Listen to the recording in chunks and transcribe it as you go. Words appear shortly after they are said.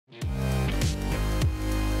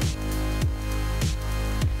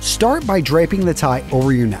Start by draping the tie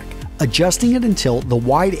over your neck, adjusting it until the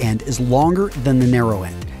wide end is longer than the narrow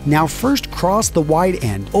end. Now first cross the wide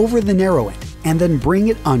end over the narrow end, and then bring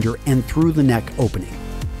it under and through the neck opening.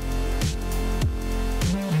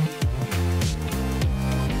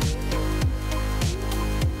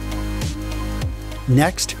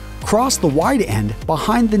 Next, cross the wide end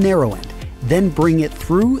behind the narrow end, then bring it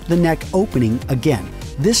through the neck opening again,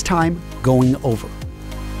 this time going over.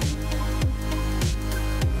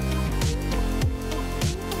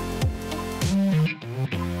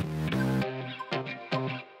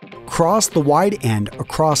 Cross the wide end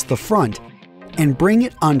across the front and bring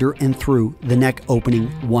it under and through the neck opening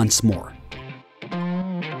once more.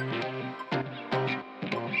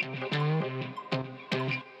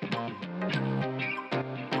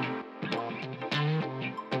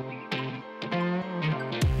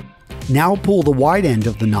 Now pull the wide end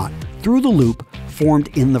of the knot through the loop formed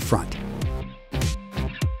in the front.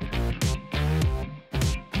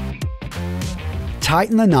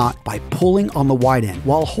 Tighten the knot by pulling on the wide end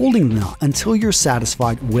while holding the knot until you're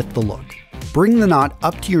satisfied with the look. Bring the knot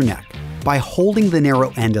up to your neck by holding the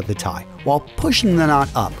narrow end of the tie while pushing the knot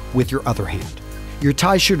up with your other hand. Your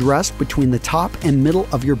tie should rest between the top and middle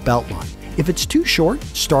of your belt line. If it's too short,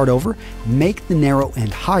 start over, make the narrow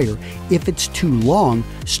end higher. If it's too long,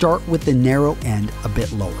 start with the narrow end a bit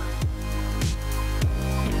lower.